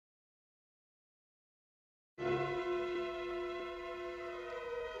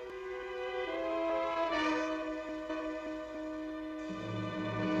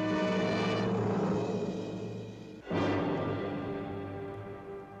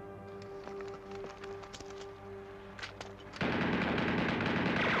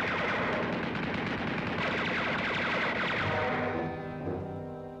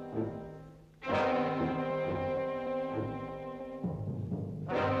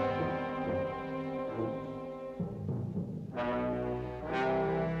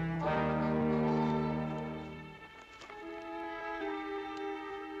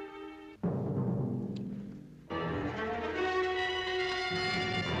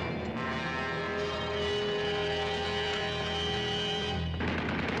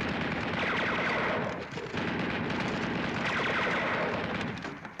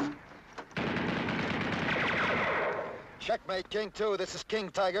Checkmate, King 2, this is King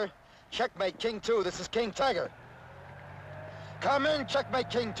Tiger. Checkmate, King 2, this is King Tiger. Come in, Checkmate,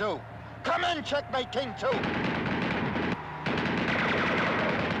 King 2. Come in, Checkmate, King 2.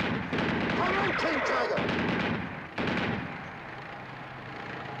 Come in, King Tiger.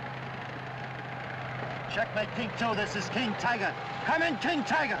 Checkmate, King 2, this is King Tiger. Come in, King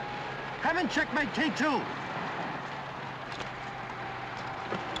Tiger. Come in, Checkmate, King 2.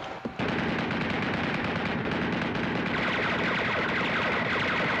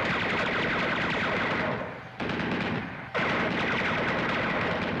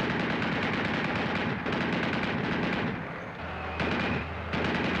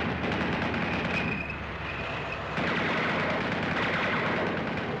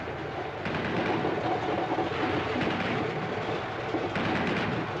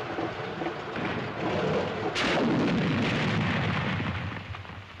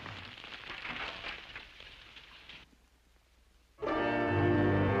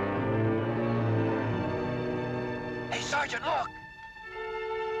 Sergeant, look!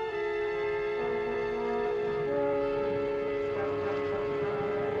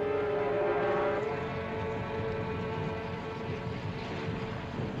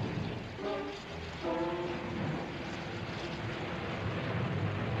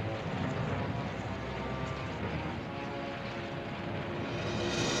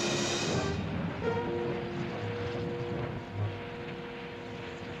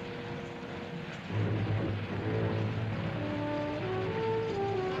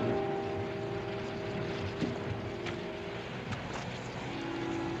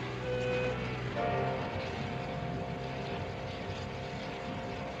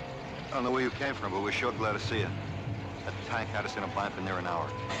 I don't know where you came from, but we're sure glad to see you. That tank had us in a bind for near an hour.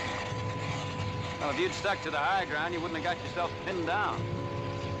 Well, if you'd stuck to the high ground, you wouldn't have got yourself pinned down.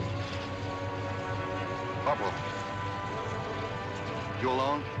 Corporal, you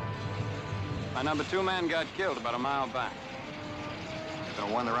alone? My number 2 man got killed about a mile back. You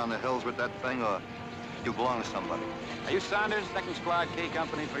gonna wander around the hills with that thing, or you belong to somebody? Are you Saunders, 2nd Squad, K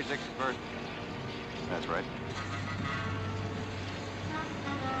Company, 361st? That's right.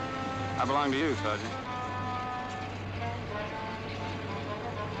 I belong to you, Sergeant.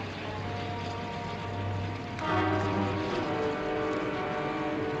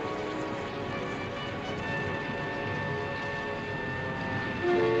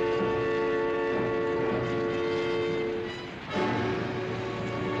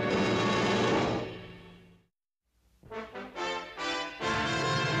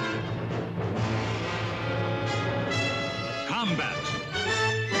 Combat.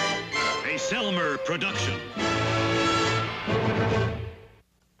 A Selmer production.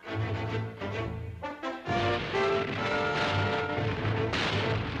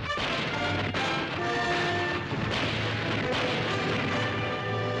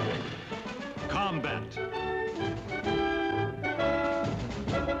 Combat.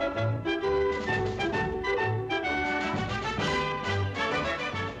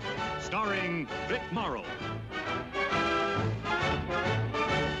 Starring Vic Morrow.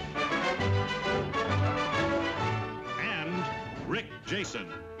 Rick Jason.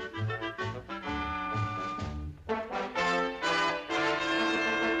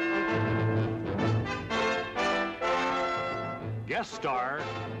 Guest star,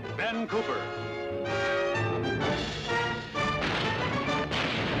 Ben Cooper.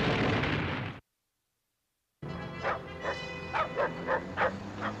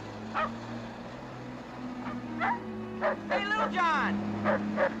 Hey, Little John!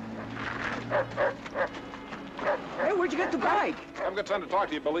 Hey, where'd you get the bike? I haven't got time to talk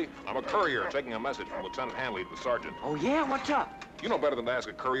to you, Billy. I'm a courier taking a message from Lieutenant Hanley to the sergeant. Oh, yeah? What's up? You know better than to ask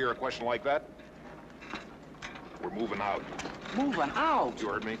a courier a question like that. We're moving out. Moving out? You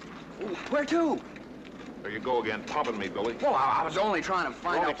heard me? Where to? There you go again, pumping me, Billy. Well, I was only trying to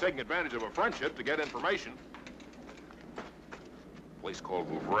find You're only out... taking advantage of a friendship to get information. Place called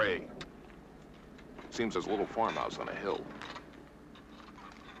Vouvray. Seems there's a little farmhouse on a hill.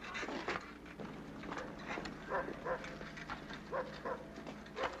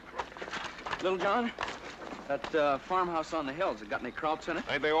 Little John, that farmhouse on the hills, it got any krauts in it?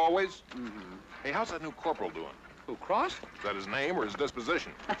 Ain't they always? Mm-hmm. Hey, how's that new corporal doing? Who, Cross? Is that his name or his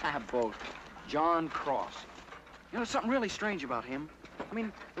disposition? Both. John Cross. You know, there's something really strange about him. I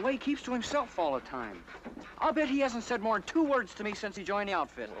mean, the way he keeps to himself all the time. I'll bet he hasn't said more than 2 words to me since he joined the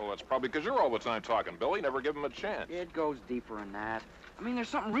outfit. Well, that's probably because you're all the time talking, Billy. Never give him a chance. It goes deeper than that. I mean, there's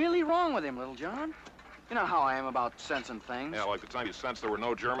something really wrong with him, Little John. You know how I am about sensing things. Yeah, like the time you sensed there were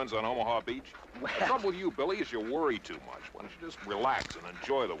no Germans on Omaha Beach. Well... The trouble with you, Billy, is you worry too much. Why don't you just relax and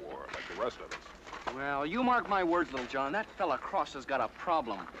enjoy the war like the rest of us? Well, you mark my words, little John. That fella Cross has got a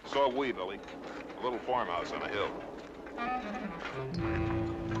problem. So have we, Billy. A little farmhouse on a hill.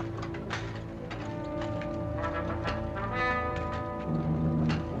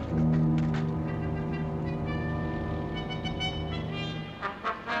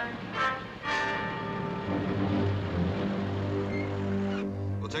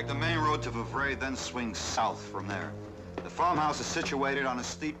 We'll take the main road to Vouvray, then swing south from there. The farmhouse is situated on a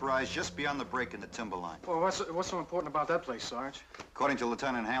steep rise just beyond the break in the timber line. Well, what's so important about that place, Sarge? According to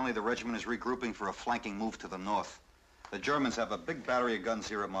Lieutenant Hanley, the regiment is regrouping for a flanking move to the north. The Germans have a big battery of guns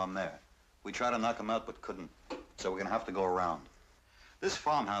here at Maumere. We tried to knock them out, but couldn't. So we're gonna have to go around. This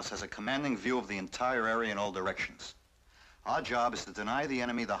farmhouse has a commanding view of the entire area in all directions. Our job is to deny the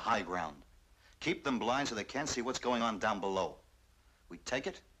enemy the high ground. Keep them blind so they can't see what's going on down below. We take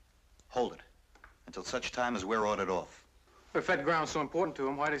it, hold it, until such time as we're ordered off. If that ground's so important to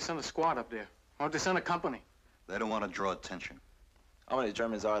them, why'd they send a squad up there? Why don't they send a company? They don't want to draw attention. How many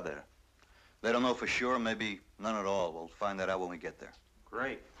Germans are there? They don't know for sure, maybe none at all. We'll find that out when we get there.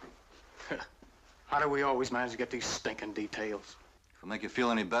 Great. How do we always manage to get these stinking details? If it'll make you feel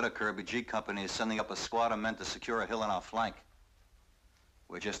any better, Kirby, G Company is sending up a squad of men to secure a hill on our flank.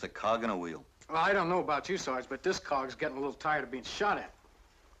 We're just a cog in a wheel. Well, I don't know about you, Sarge, but this cog's getting a little tired of being shot at.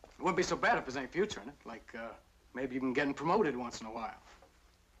 It wouldn't be so bad if there's any future in it, like, maybe even getting promoted once in a while.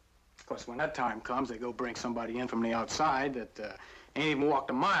 Of course, when that time comes, they go bring somebody in from the outside that ain't even walked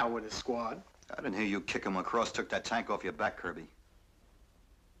a mile with his squad. I didn't hear you kick him across, took that tank off your back, Kirby.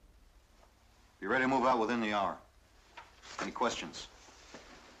 Be ready to move out within the hour. Any questions?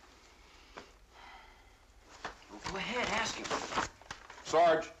 Well, go ahead, ask him.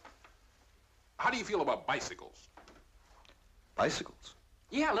 Sarge, how do you feel about bicycles? Bicycles?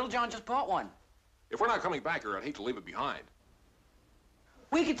 Yeah, little John just bought one. If we're not coming back here, I'd hate to leave it behind.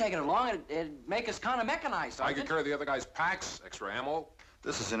 We could take it along. It'd make us kind of mechanized, I Sergeant. could carry the other guy's packs, extra ammo.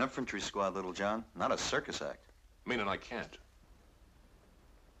 This is an infantry squad, little John, not a circus act. Meaning I can't.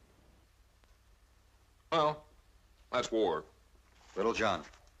 Well, that's war. Little John,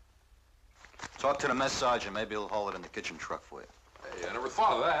 talk to the mess sergeant. Maybe he'll haul it in the kitchen truck for you. Hey, I never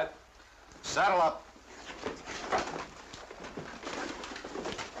thought of that. Saddle up.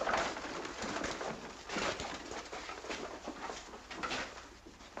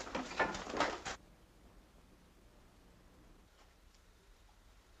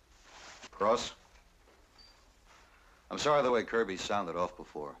 Cross? I'm sorry the way Kirby sounded off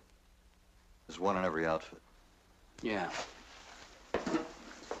before. There's one in every outfit. Yeah.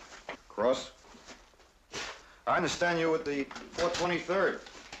 Cross? I understand you with the 423rd.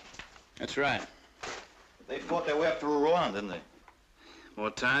 That's right. They fought their way up through Rouen, didn't they?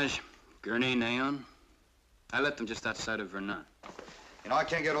 Mortage, Gurney, Neon. I left them just outside of Verdun. You know, I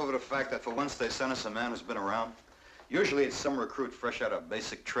can't get over the fact that for once they sent us a man who's been around. Usually it's some recruit fresh out of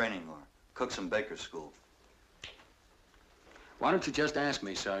basic training or cooks and bakers school. Why don't you just ask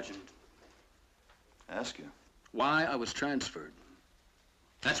me, Sergeant, Ask you. why I was transferred?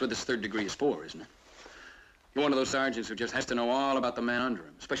 That's what this third degree is for, isn't it? You're one of those sergeants who just has to know all about the man under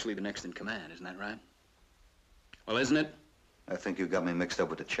him, especially the next in command, isn't that right? Well, isn't it? I think you got me mixed up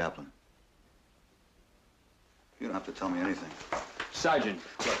with the chaplain. You don't have to tell me anything. Sergeant.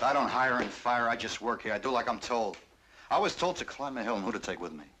 Look, I don't hire and fire. I just work here. I do like I'm told. I was told to climb a hill and who to take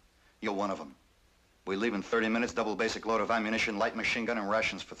with me. You're one of them. We leave in 30 minutes, double basic load of ammunition, light machine gun, and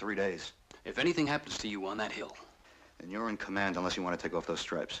rations for 3 days. If anything happens to you on that hill, And you're in command unless you want to take off those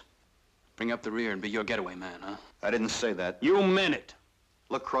stripes. bring up the rear and be your getaway man, huh? I didn't say that. You meant it.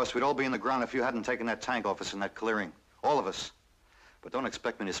 Look, Cross, we'd all be in the ground if you hadn't taken that tank off us in that clearing. All of us. But don't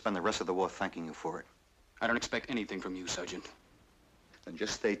expect me to spend the rest of the war thanking you for it. I don't expect anything from you, Sergeant. Then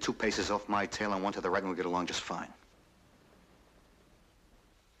just stay 2 paces off my tail and 1 to the right and we'll get along just fine.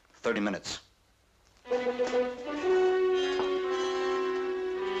 30 minutes.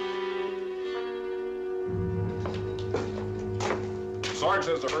 Sarge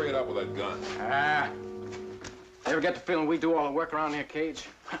says to hurry it up with that gun. You ever get the feeling we do all the work around here, Cage?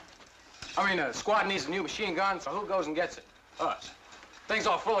 I mean, the squad needs a new machine gun, so who goes and gets it? Us. Things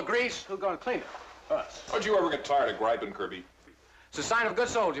all full of grease, who's gonna clean it? Us. Don't you ever get tired of griping, Kirby? It's a sign of a good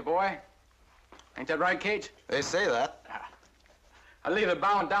soldier, boy. Ain't that right, Cage? They say that. I leave it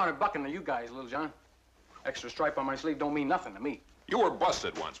bowing down and bucking to you guys, Little John. Extra stripe on my sleeve don't mean nothing to me. You were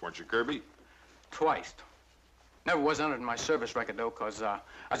busted once, weren't you, Kirby? Twice. Never was entered in my service record, though, because I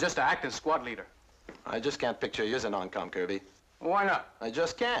was just an acting squad leader. I just can't picture you as a non-com, Kirby. Well, why not? I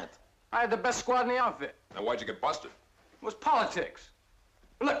just can't. I had the best squad in the outfit. Now, why'd you get busted? It was politics.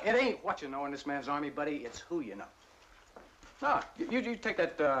 Look, it ain't what you know in this man's army, buddy. It's who you know. No, you take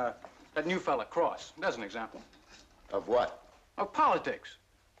that That new fella, Cross. There's an example. Of what? Of politics.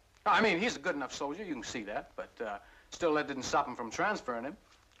 I mean, he's a good enough soldier, you can see that, but still that didn't stop him from transferring him.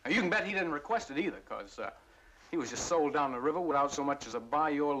 Now, you can bet he didn't request it either, because he was just sold down the river without so much as a buy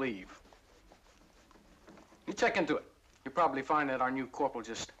your leave. You check into it. You'll probably find that our new corporal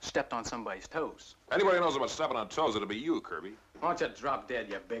just stepped on somebody's toes. Anybody who knows about stepping on toes, it'll be you, Kirby. Why don't you drop dead,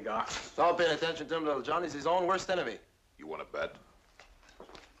 you big ox? Stop paying attention to him, little Johnny's his own worst enemy. You want to bet?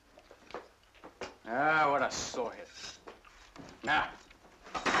 Ah, what a sore hit. Now,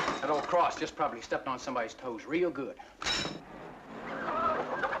 that old Cross just probably stepped on somebody's toes real good.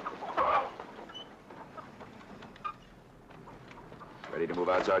 Ready to move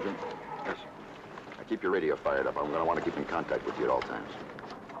out, Sergeant? Yes. Now keep your radio fired up. I'm going to want to keep in contact with you at all times.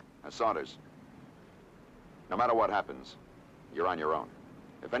 Now, Saunders, no matter what happens, you're on your own.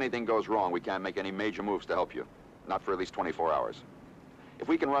 If anything goes wrong, we can't make any major moves to help you. Not for at least 24 hours. If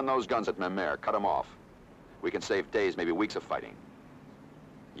we can run those guns at Memere, cut them off, we can save days, maybe weeks of fighting.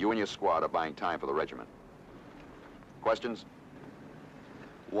 You and your squad are buying time for the regiment. Questions?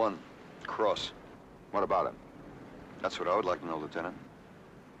 One, Cross. What about him? That's what I would like to know, Lieutenant.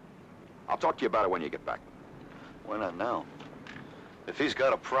 I'll talk to you about it when you get back. Why not now? If he's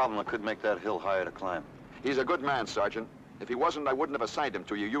got a problem, I could make that hill higher to climb. He's a good man, Sergeant. If he wasn't, I wouldn't have assigned him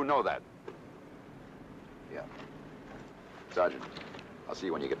to you. You know that. Yeah. Sergeant, I'll see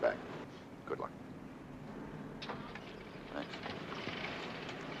you when you get back. Good luck. Thanks.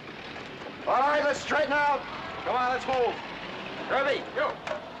 All right, let's straighten out. Come on, let's move. Kirby, you.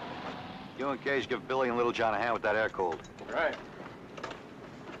 You and Gage give Billy and Little John a hand with that air cold. Right.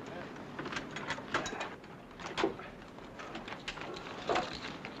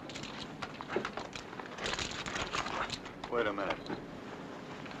 Wait a minute.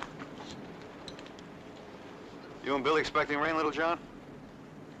 You and Billy expecting rain, Little John?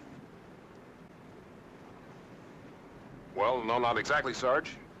 Well, no, not exactly,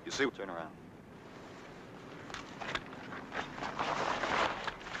 Sarge. You see, turn around.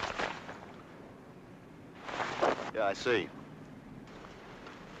 Yeah, I see.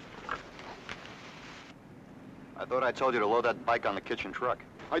 I thought I told you to load that bike on the kitchen truck.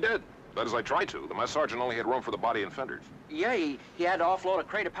 I did. That is, I tried to. The mess sergeant only had room for the body and fenders. Yeah, he had to offload a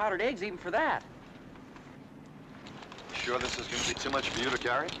crate of powdered eggs even for that. You sure this is going to be too much for you to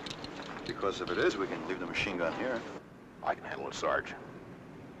carry? Because if it is, we can leave the machine gun here. I can handle it, Sarge.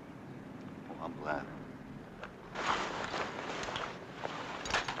 Well, I'm glad.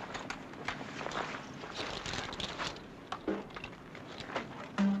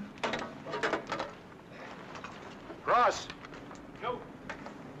 Cross. Go.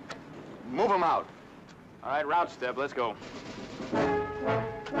 Move him out. All right, route step, let's go.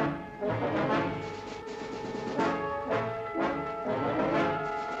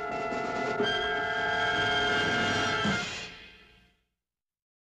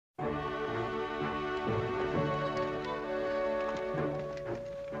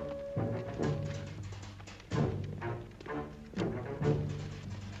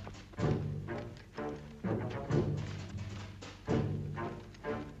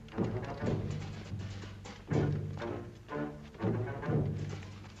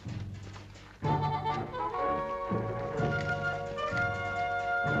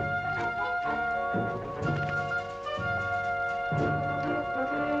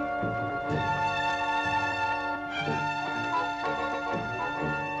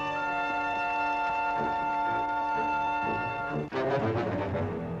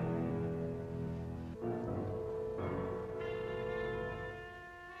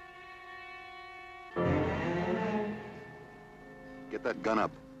 Get that gun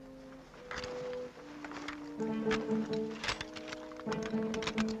up.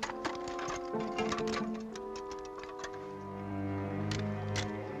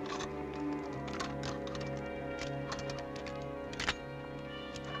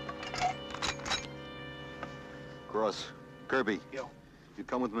 Cross. Kirby. Yo. You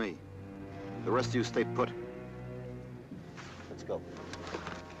come with me. The rest of you stay put. Let's go.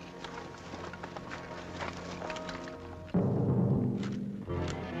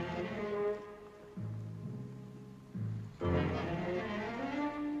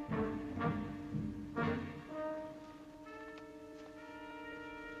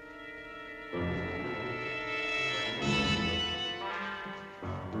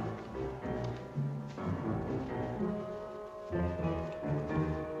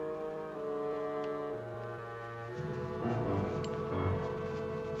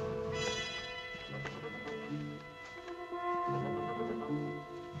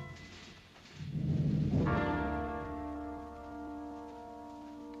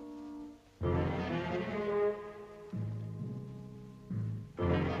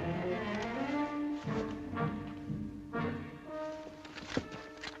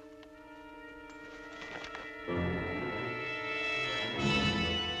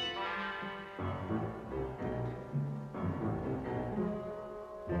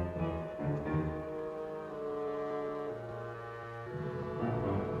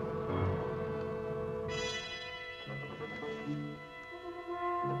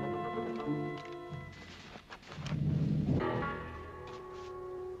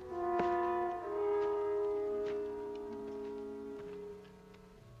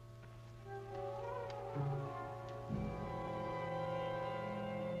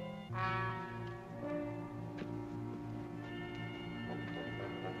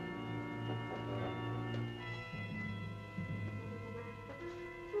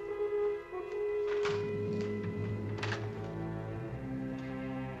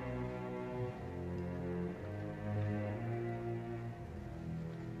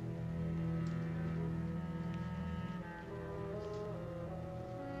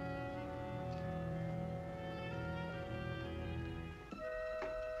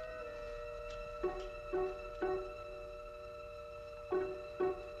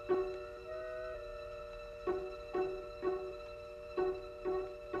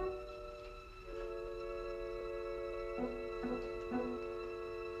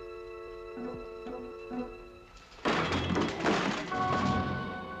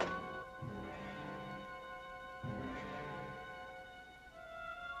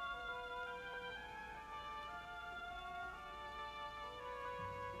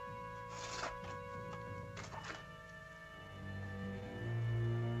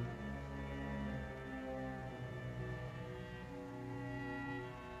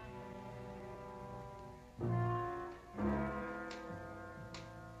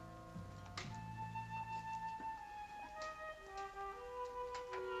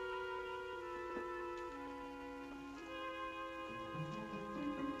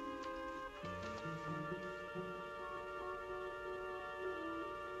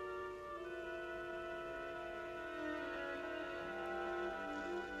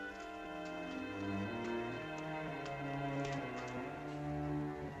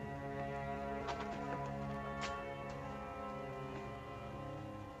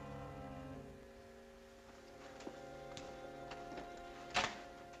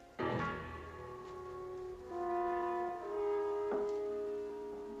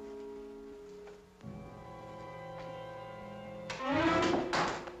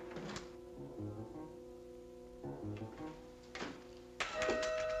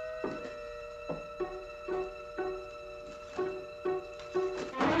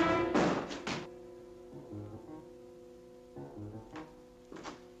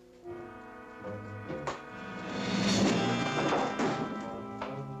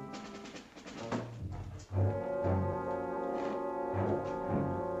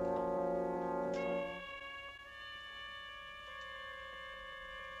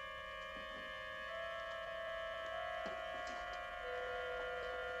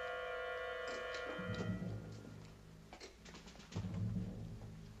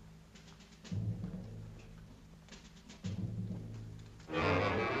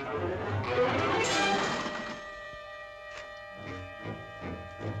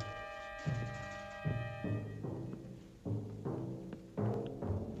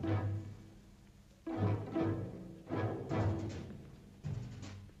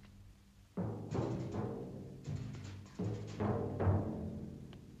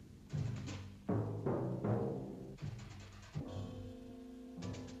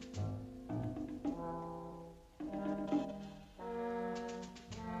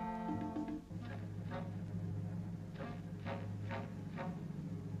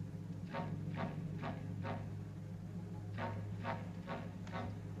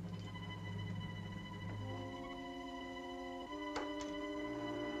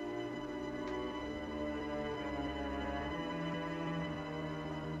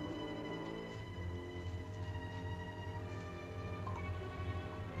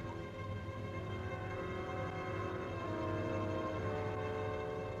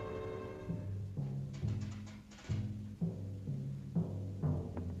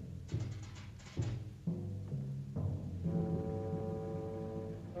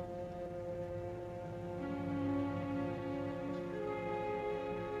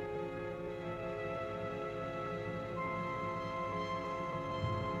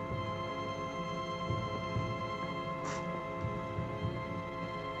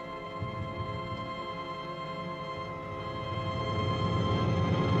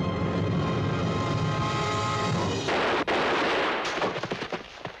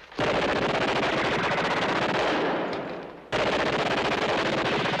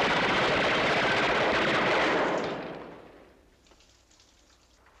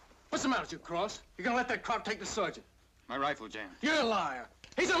 What's the matter with you, Cross? You're gonna let that crowd take the sergeant? My rifle jammed. You're a liar.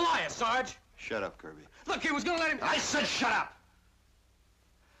 He's a liar, Sarge. Shut up, Kirby. Look, he was gonna let him... I said shut up!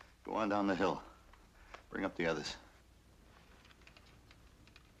 Go on down the hill. Bring up the others.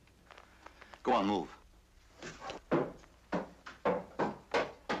 Go on, move.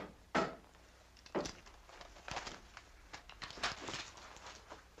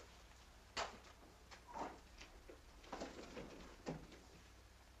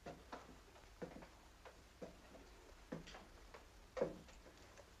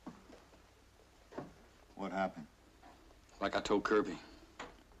 What happened? Like I told Kirby.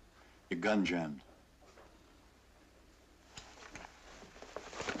 Your gun jammed.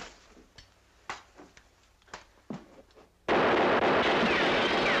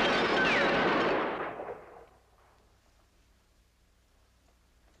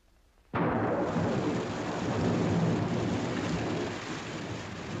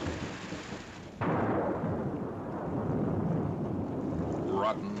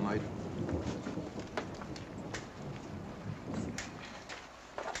 rotten night.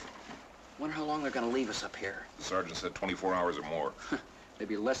 Wonder how long they're gonna leave us up here. The sergeant said 24 hours or more.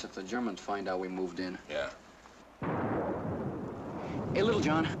 Maybe less if the Germans find out we moved in. Yeah. Hey, Little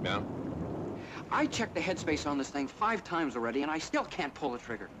John, Yeah? I checked the headspace on this thing 5 times already, and I still can't pull the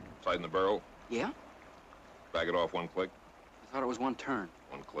trigger. Tighten the barrel. Yeah? Back it off 1 click. I thought it was 1 turn.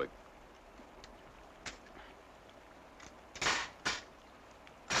 1 click.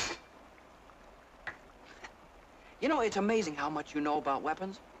 You know, it's amazing how much you know about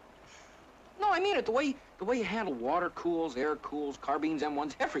weapons. No, I mean it. The way you handle water cools, air cools, carbines,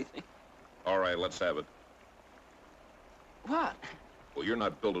 M1s, everything. All right, let's have it. What? Well, you're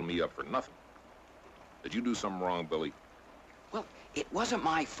not building me up for nothing. Did you do something wrong, Billy? Well, it wasn't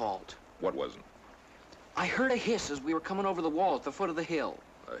my fault. What wasn't? I heard a hiss as we were coming over the wall at the foot of the hill.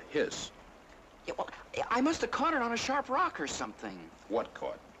 A hiss? Yeah, well, I must have caught it on a sharp rock or something. What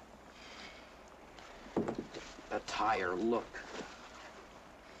caught? The tire, look.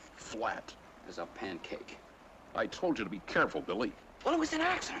 Flat. As a pancake. I told you to be careful, Billy. Well, it was an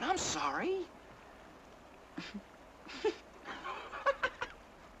accident. I'm sorry.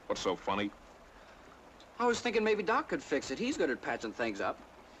 What's so funny? I was thinking maybe Doc could fix it. He's good at patching things up.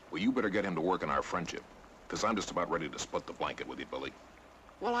 Well, you better get him to work on our friendship. Because I'm just about ready to split the blanket with you, Billy.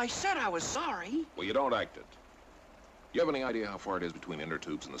 Well, I said I was sorry. Well, you don't act it. You have any idea how far it is between inner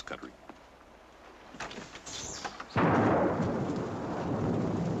tubes in this country?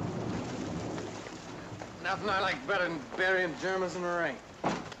 Nothing I like better than burying Germans in the rain.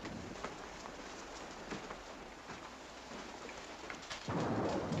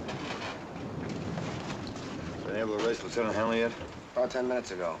 Been able to raise Lieutenant Hanley yet? About 10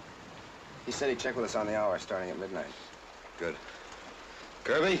 minutes ago. He said he'd check with us on the hour starting at midnight. Good.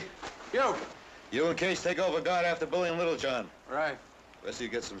 Kirby, Yo! you and Case take over guard after Billy and Little John. Right. Rest of you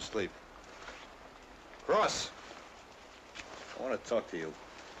get some sleep. Cross, I want to talk to you.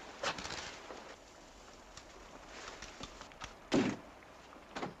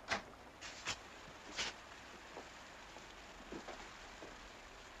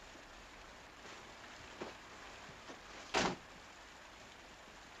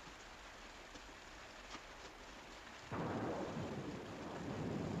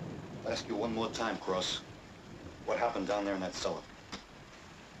 I'll ask you one more time, Cross. What happened down there in that cellar?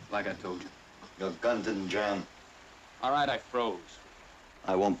 Like I told you. Your gun didn't jam. All right, I froze.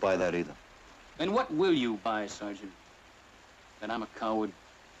 I won't buy that either. Then what will you buy, Sergeant? That I'm a coward?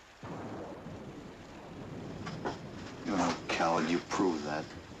 You're no coward. You proved that.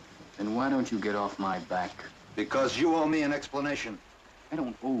 Then why don't you get off my back? Because you owe me an explanation. I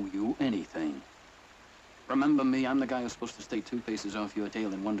don't owe you anything. Remember me, I'm the guy who's supposed to stay 2 paces off your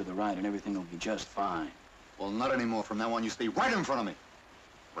tail and 1 to the right, and everything will be just fine. Well, not anymore. From now on, you stay right in front of me,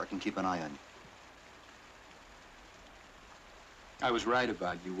 where I can keep an eye on you. I was right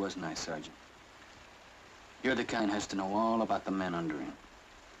about you, wasn't I, Sergeant? You're the kind who has to know all about the men under him.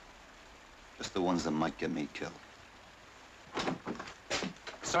 Just the ones that might get me killed.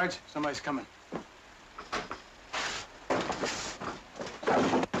 Sarge, somebody's coming.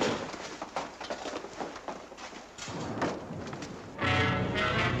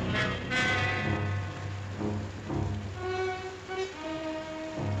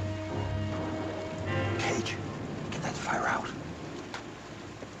 Cage, get that fire out.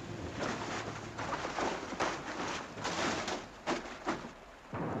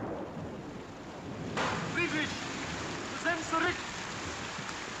 Friedrich! Wir sind zurück!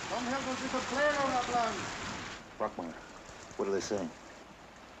 Komm her uns die Verklärung abladen. Brockmeyer, what are they saying?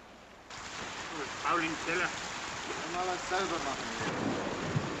 Paulin Teller. Mal das selber machen.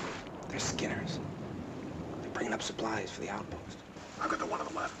 They're Skinners. They're bringing up supplies for the outpost. I got the one on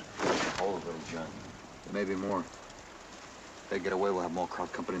the left. Hold it, Little John. Maybe more. If they get away, we'll have more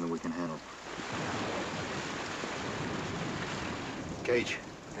crowd company than we can handle. Cage.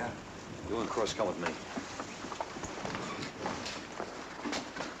 Yeah? You and Cross come with me.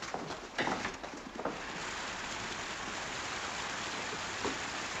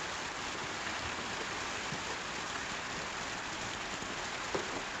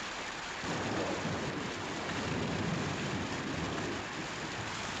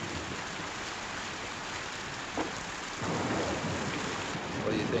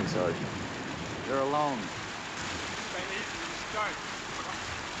 What do you think, Sarge? You're alone.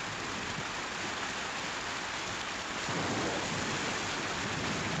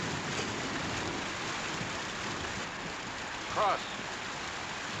 Cross,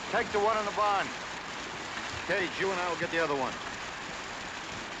 take the one in the barn. Cage, you and I will get the other one.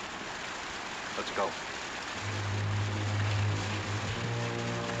 Let's go.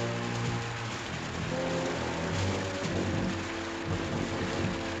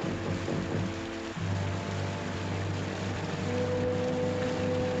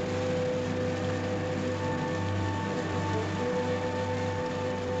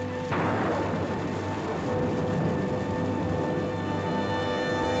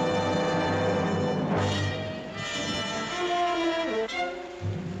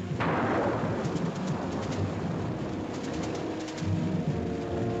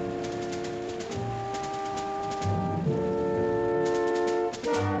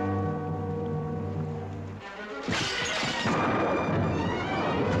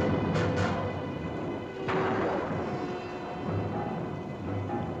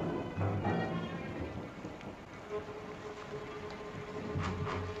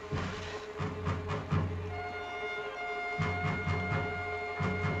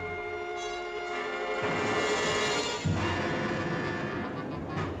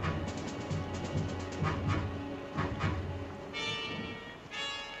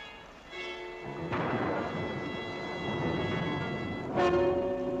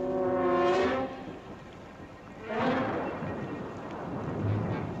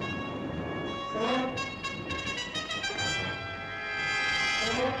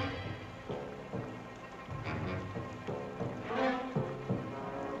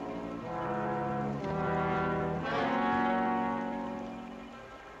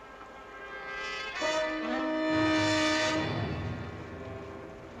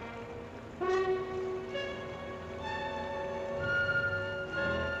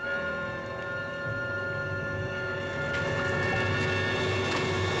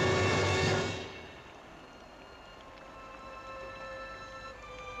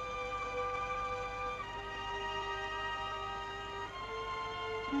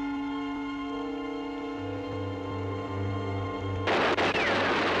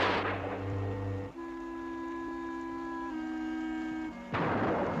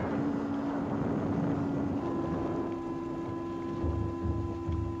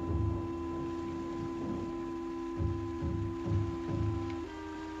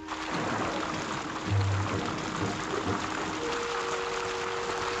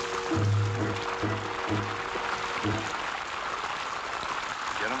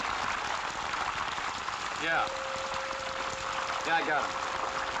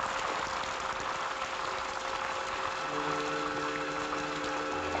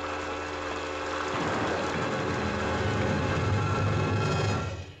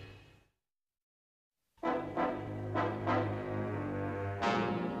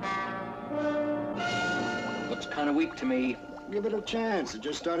 kind of weak to me. Give it a chance. It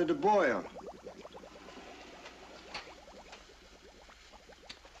just started to boil.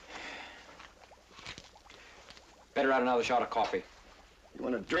 Better add another shot of coffee. You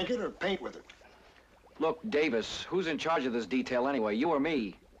want to drink it or paint with it? Look, Davis, who's in charge of this detail anyway, you or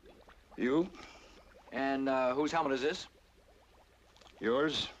me? You? And whose helmet is this?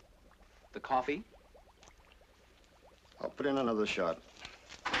 Yours? The coffee? I'll put in another shot.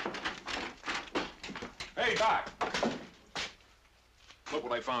 Hey, Doc. Look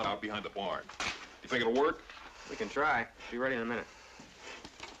what I found out behind the barn. You think it'll work? We can try. Be ready in a minute.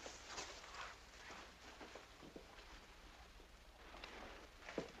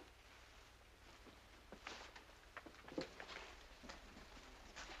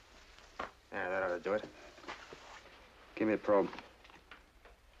 Yeah, that ought to do it. Give me a probe.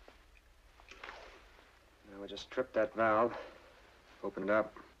 Now we'll just trip that valve, open it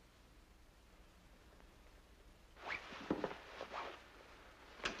up.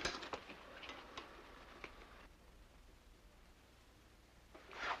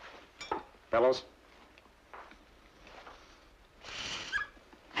 Fellows?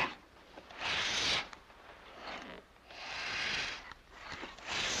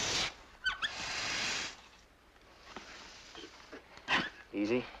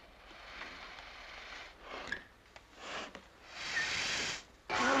 Easy.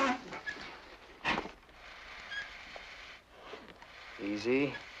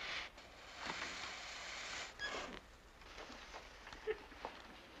 Easy.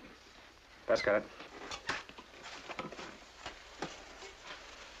 That's got it.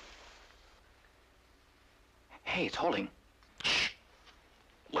 Hey, it's holding.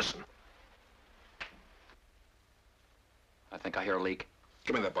 Listen. I think I hear a leak.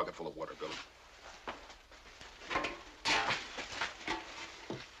 Give me that bucket full of water, Billy.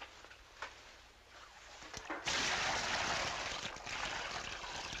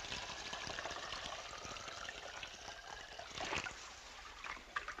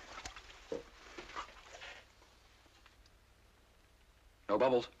 No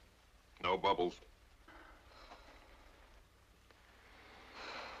bubbles. No bubbles.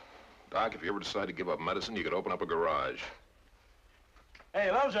 Doc, if you ever decide to give up medicine, you could open up a garage. Hey,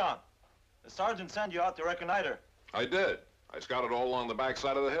 hello, John. The sergeant sent you out to reconnoiter. I did. I scouted all along the back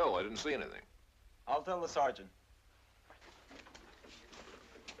side of the hill. I didn't see anything. I'll tell the sergeant.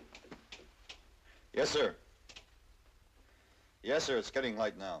 Yes, sir. Yes, sir. It's getting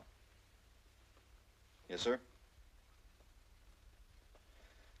light now. Yes, sir.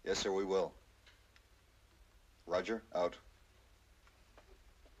 Yes, sir, we will. Roger, out.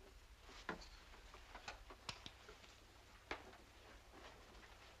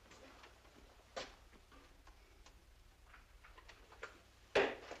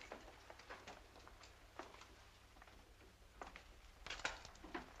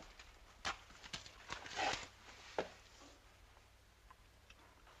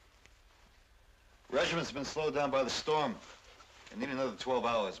 Regiment's been slowed down by the storm. I need another 12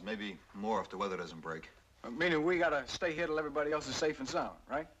 hours, maybe more if the weather doesn't break. Meaning we gotta stay here till everybody else is safe and sound,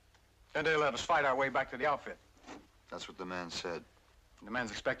 right? Then they let us fight our way back to the outfit. That's what the man said. The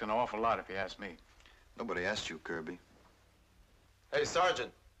man's expecting an awful lot, if you ask me. Nobody asked you, Kirby. Hey,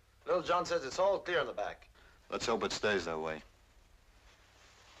 Sergeant. Little John says it's all clear in the back. Let's hope it stays that way.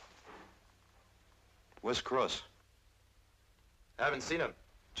 Where's Cross? I haven't seen him.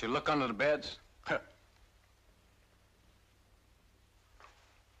 Did you look under the beds?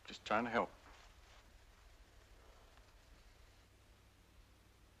 Just trying to help.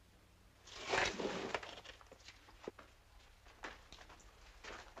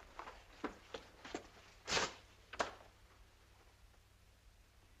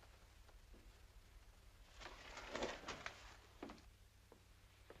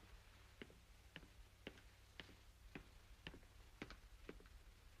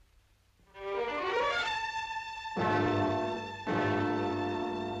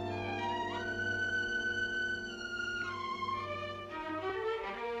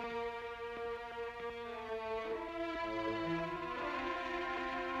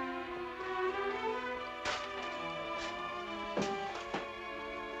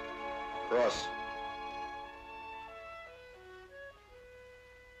 Cross.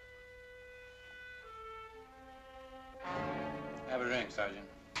 Have a drink, Sergeant.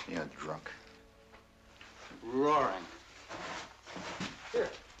 Yeah, drunk. Roaring. Here.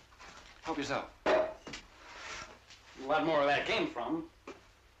 Help yourself. A lot more where that came from.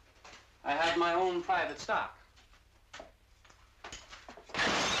 I have my own private stock.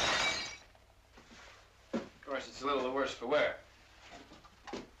 Of course, it's a little the worse for wear.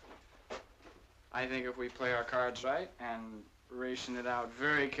 I think if we play our cards right and ration it out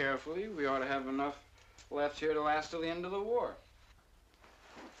very carefully, we ought to have enough left here to last till the end of the war.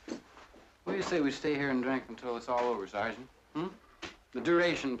 What do you say we stay here and drink until it's all over, Sergeant? Hmm? The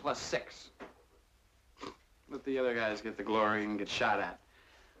duration plus 6. Let the other guys get the glory and get shot at.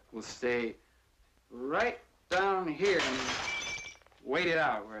 We'll stay right down here and wait it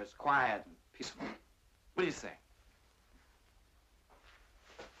out where it's quiet and peaceful. What do you say?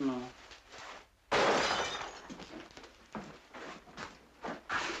 No.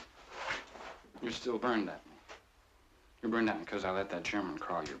 You're still burned at me. You're burned at me because I let that German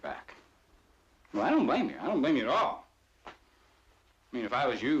crawl your back. Well, I don't blame you. I don't blame you at all. I mean, if I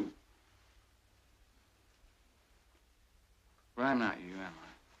was you... Well, I'm not you, am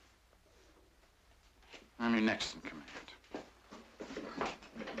I? I'm your next in command.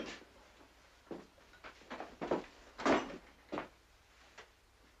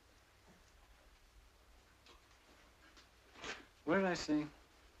 What did I say?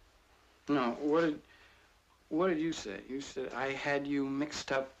 No, what did you say? You said I had you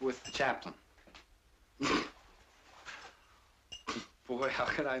mixed up with the chaplain. Boy, how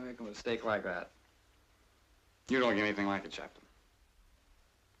could I make a mistake like that? You don't get anything like a chaplain.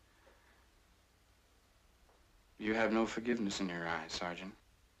 You have no forgiveness in your eyes, Sergeant.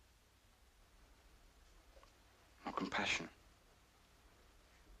 No compassion.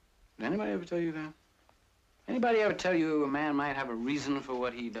 Did anybody ever tell you that? Anybody ever tell you a man might have a reason for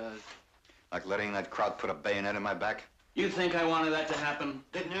what he does? Like letting that crowd put a bayonet in my back? You think I wanted that to happen?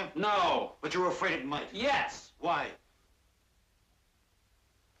 Didn't you? No. But you were afraid it might. Yes. Why?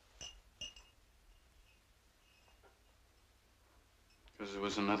 Because there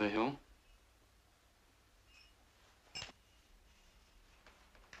was another hill?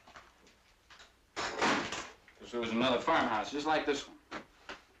 Because there was another farmhouse, just like this one.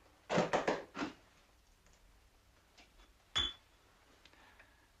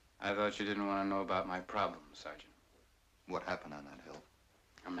 I thought you didn't want to know about my problem, Sergeant. What happened on that hill?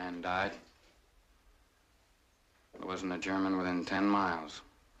 A man died. There wasn't a German within 10 miles.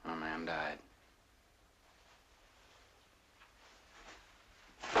 A man died.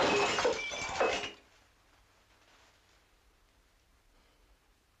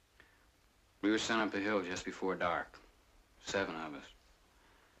 We were sent up the hill just before dark. 7 of us.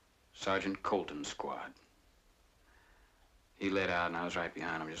 Sergeant Colton's squad. He lit out and I was right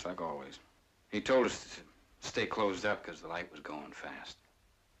behind him, just like always. He told us to stay closed up because the light was going fast.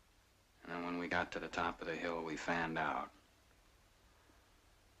 And then when we got to the top of the hill, we fanned out.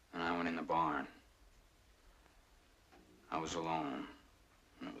 And I went in the barn. I was alone,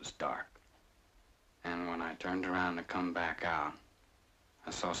 and it was dark. And when I turned around to come back out,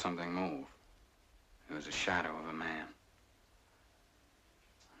 I saw something move. It was a shadow of a man.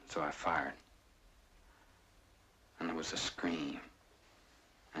 So I fired. And there was a scream.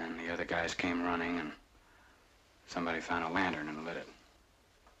 And the other guys came running, and somebody found a lantern and lit it.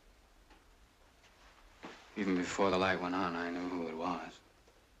 Even before the light went on, I knew who it was.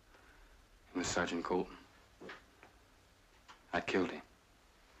 It was Sergeant Colton. I killed him.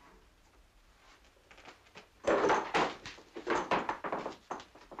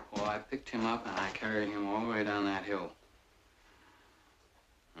 Well, I picked him up and I carried him all the way down that hill.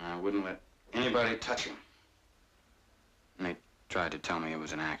 And I wouldn't let anybody touch him. And they tried to tell me it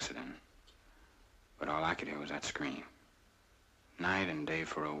was an accident. But all I could hear was that scream. Night and day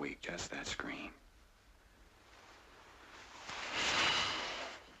for a week, just that scream.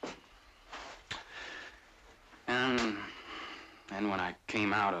 And when I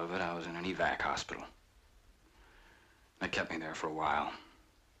came out of it, I was in an evac hospital. They kept me there for a while.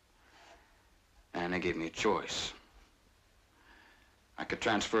 And they gave me a choice. I could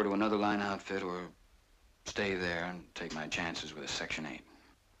transfer to another line outfit or stay there and take my chances with a Section 8.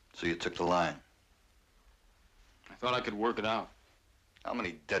 So you took the line? I thought I could work it out. How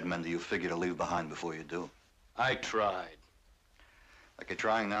many dead men do you figure to leave behind before you do? I tried. Like you're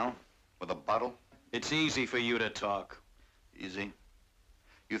trying now? With a bottle? It's easy for you to talk. Easy?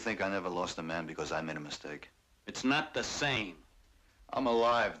 You think I never lost a man because I made a mistake? It's not the same. I'm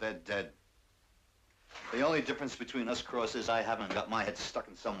alive, they're dead. The only difference between us, Cross, is I haven't got my head stuck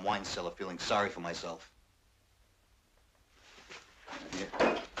in some wine cellar feeling sorry for myself. Here.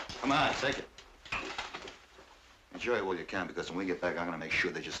 Come on, take it. Enjoy it while you can, because when we get back, I'm gonna make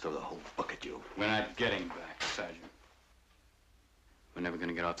sure they just throw the whole book at you. We're not getting back, Sergeant. We're never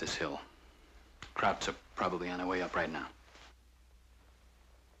gonna get off this hill. Krauts are probably on their way up right now.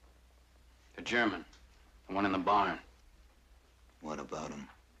 The German, the one in the barn. What about him?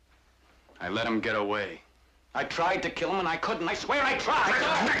 I let him get away. I tried to kill him and I couldn't. I swear I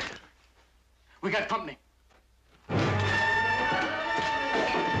tried. We got company.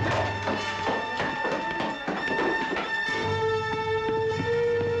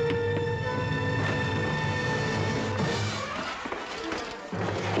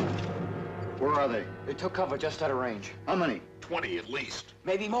 Where are they? They took cover just out of range. How many? 20 at least.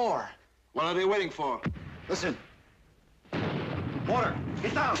 Maybe more. What are they waiting for? Listen. Mortar,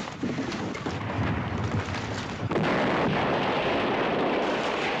 get down.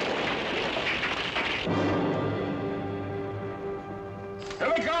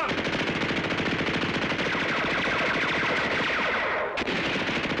 Here they come!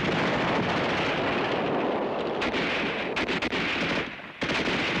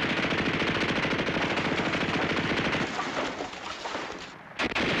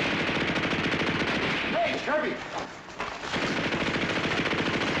 Hey, Kirby!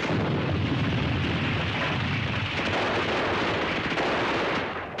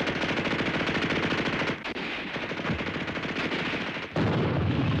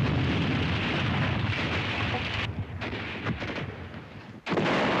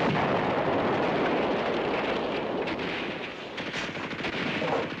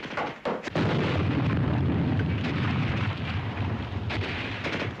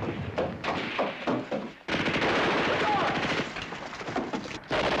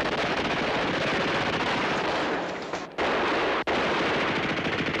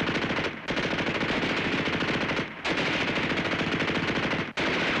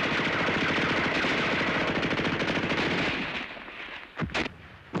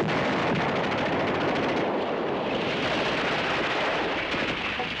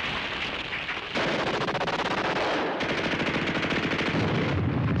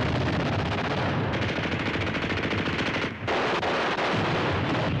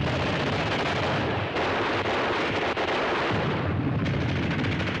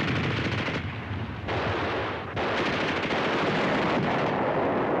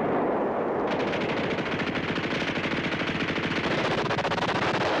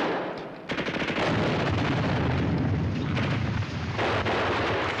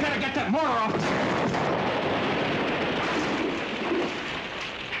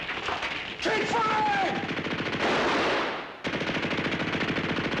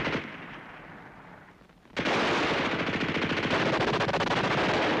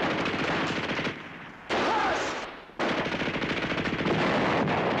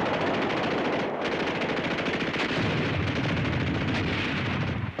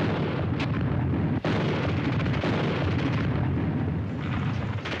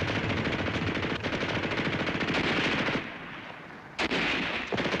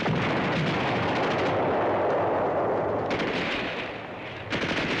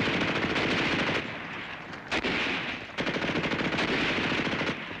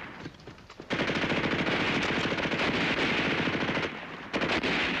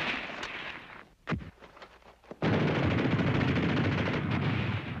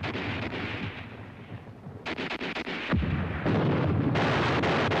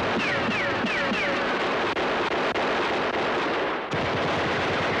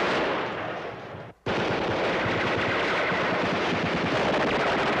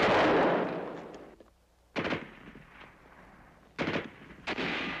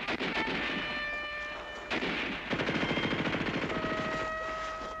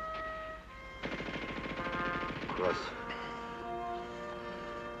 Russ,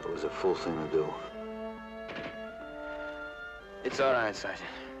 it was a fool thing to do. It's all right, Sergeant.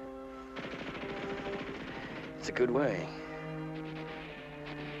 It's a good way.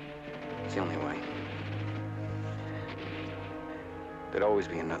 It's the only way. There'd always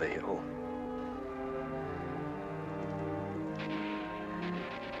be another hill.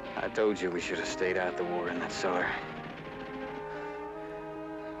 I told you we should have stayed out the war in that cellar.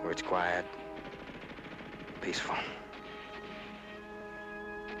 Where it's quiet, peaceful.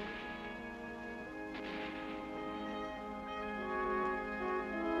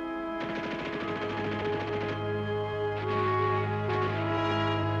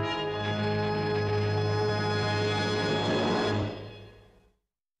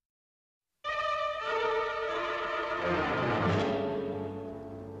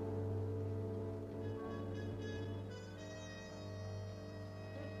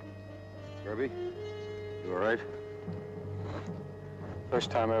 Kirby, you all right?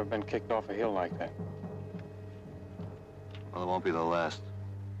 First time I've ever been kicked off a hill like that. Well, it won't be the last.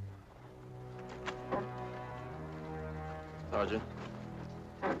 Sergeant,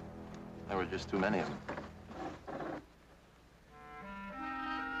 there were just too many of them.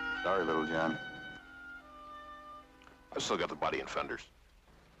 Sorry, little John. I've still got the body and fenders.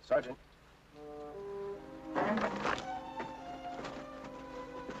 Sergeant,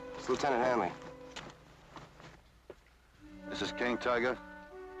 It's Lieutenant Hanley. This is King Tiger.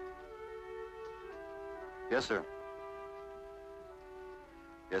 Yes, sir.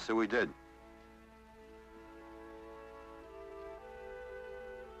 Yes, sir, we did.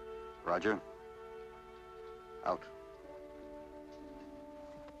 Roger. Out.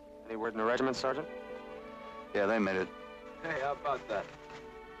 Any word in the regiment, Sergeant? Yeah, they made it. Hey, how about that?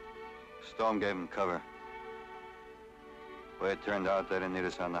 Storm gave them cover. Way it turned out, they didn't need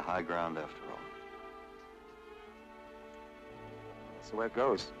us on the high ground after all. That's the way it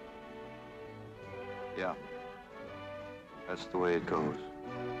goes. Yeah. That's the way it goes.